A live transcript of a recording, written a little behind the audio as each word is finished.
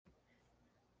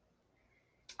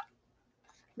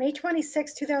May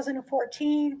 26,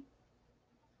 2014,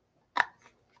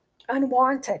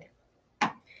 Unwanted.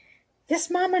 This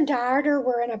mom and daughter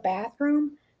were in a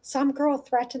bathroom. Some girl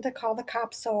threatened to call the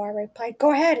cops, so I replied,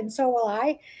 "Go ahead, and so will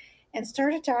I," and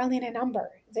started dialing a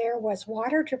number. There was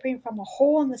water dripping from a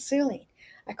hole in the ceiling.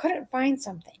 I couldn't find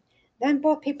something. Then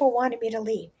both people wanted me to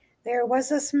leave. There was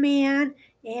this man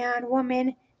and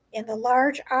woman in the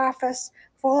large office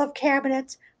full of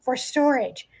cabinets for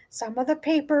storage. Some of the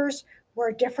papers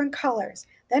were different colors.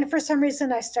 Then, for some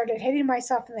reason, I started hitting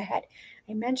myself in the head.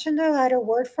 I mentioned the letter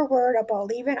word for word about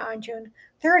leaving on June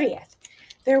 30th.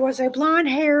 There was a blonde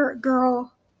hair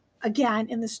girl again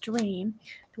in this dream,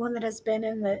 the one that has been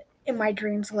in my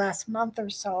dreams the last month or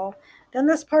so. Then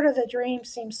this part of the dream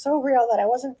seemed so real that I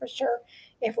wasn't for sure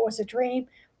if it was a dream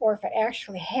or if it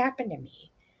actually happened to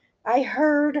me. I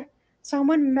heard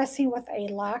someone messing with a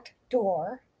locked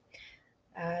door.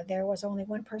 There was only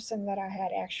one person that I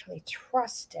had actually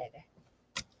trusted.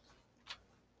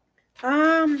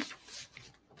 Um,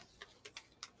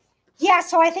 yeah,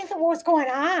 so I think that what was going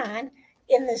on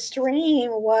in this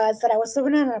dream was that I was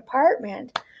living in an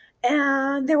apartment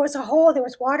and there was a hole, there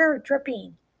was water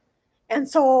dripping. And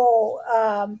so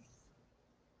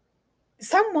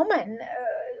some woman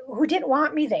who didn't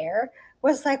want me there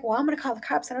was like, "Well, I'm going to call the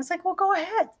cops." And I was like, "Well, go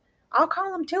ahead. I'll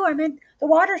call them too. I mean, the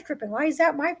water's dripping. Why is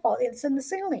that my fault? It's in the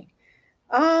ceiling."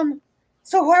 Um,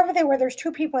 so whoever they were, there's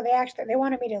two people. They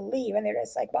wanted me to leave, and they're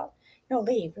just like, "Well,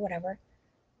 leave, whatever."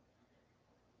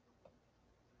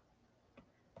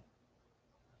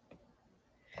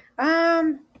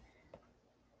 Um,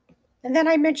 and then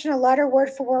I mentioned a letter word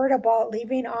for word about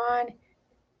leaving on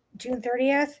June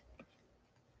 30th.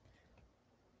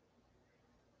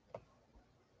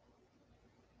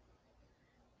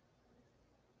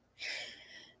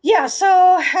 Yeah,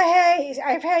 so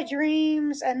I've had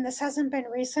dreams, and this hasn't been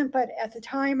recent, but at the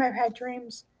time I've had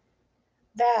dreams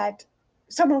that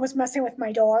someone was messing with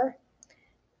my door,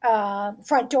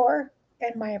 front door,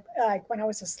 and my like when I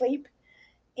was asleep,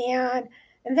 and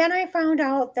and then I found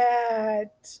out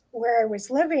that where I was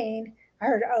living, I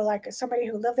heard like somebody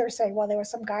who lived there say, well, there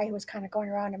was some guy who was kind of going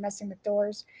around and messing with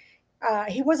doors.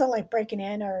 He wasn't like breaking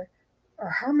in or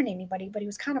harming anybody, but he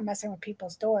was kind of messing with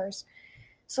people's doors.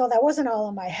 So that wasn't all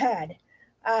in my head.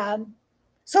 Um,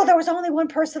 so there was only one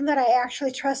person that I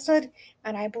actually trusted,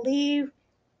 and I believe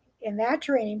in that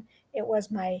dream it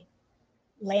was my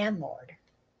landlord.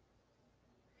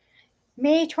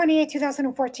 May 28,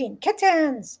 2014.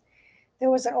 Kittens! There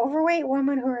was an overweight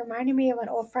woman who reminded me of an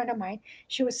old friend of mine.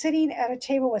 She was sitting at a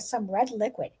table with some red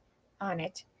liquid on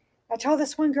it. I told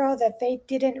this one girl that they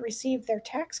didn't receive their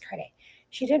tax credit.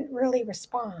 She didn't really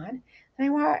respond,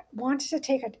 and wanted to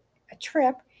take a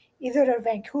trip either to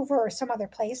Vancouver or some other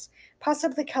place,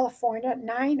 possibly California, at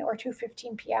 9 or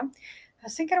 2:15 p.m. I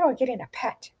was thinking about getting a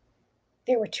pet.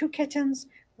 There were two kittens,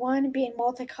 one being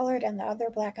multicolored and the other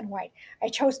black and white. I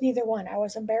chose neither one. I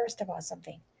was embarrassed about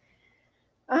something.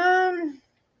 Um,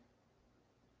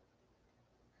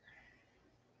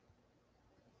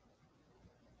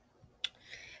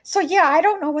 so yeah, I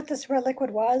don't know what this red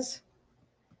liquid was.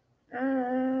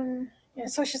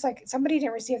 So she's like, somebody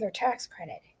didn't receive their tax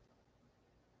credit.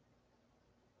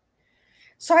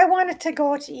 So I wanted to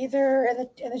go to either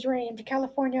in the dream to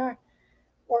California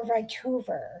or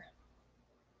Vancouver.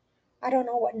 I don't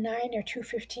know what 9 or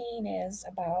 2:15 is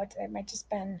about. It might just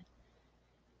been,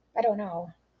 I don't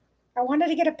know. I wanted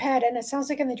to get a pet, and it sounds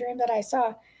like in the dream that I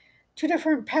saw two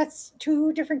different pets,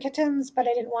 two different kittens, but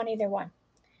I didn't want either one.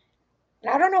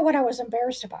 And I don't know what I was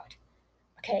embarrassed about.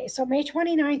 Okay, so May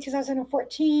 29,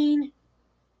 2014,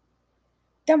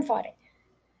 dumbfounded.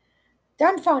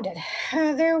 Dumbfounded.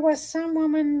 There was some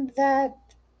woman that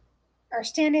are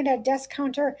standing at a desk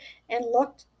counter and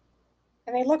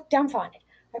they looked dumbfounded.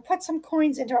 I put some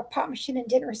coins into a pop machine and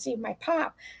didn't receive my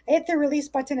pop. I hit the release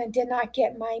button and did not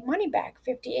get my money back,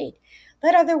 58.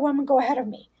 Let other women go ahead of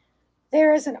me.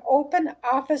 There is an open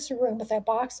office room with a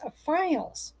box of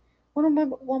files.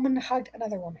 One woman hugged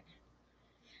another woman.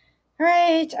 All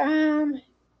right.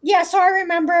 Yeah, so I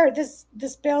remember this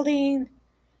building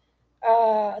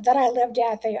that I lived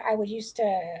at. I would used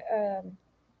to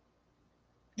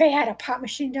they had a pop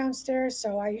machine downstairs,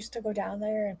 so I used to go down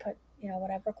there and put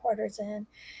whatever quarters in.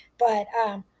 But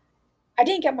I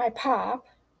didn't get my pop,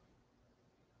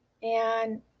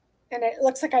 and it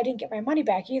looks like I didn't get my money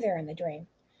back either in the dream.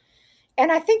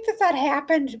 And I think that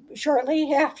happened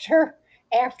shortly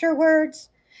afterwards.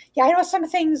 Yeah, I know some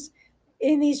things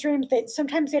in these dreams that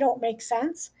sometimes they don't make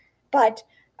sense, but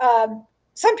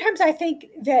sometimes I think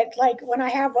that like when I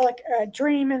have like a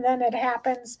dream and then it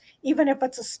happens, even if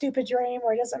it's a stupid dream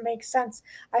or it doesn't make sense,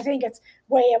 I think it's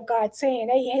way of God saying,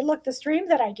 hey, look, this dream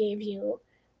that I gave you,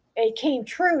 it came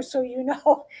true, so you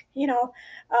know, you know,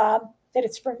 that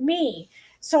it's for me.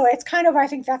 So it's kind of, I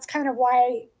think that's kind of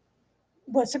why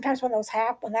when sometimes when those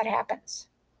happen, when that happens,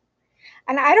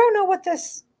 and I don't know what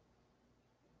this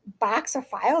box of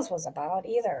files was about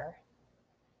either,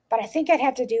 but I think it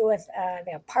had to do with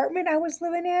the apartment I was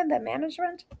living in, the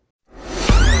management.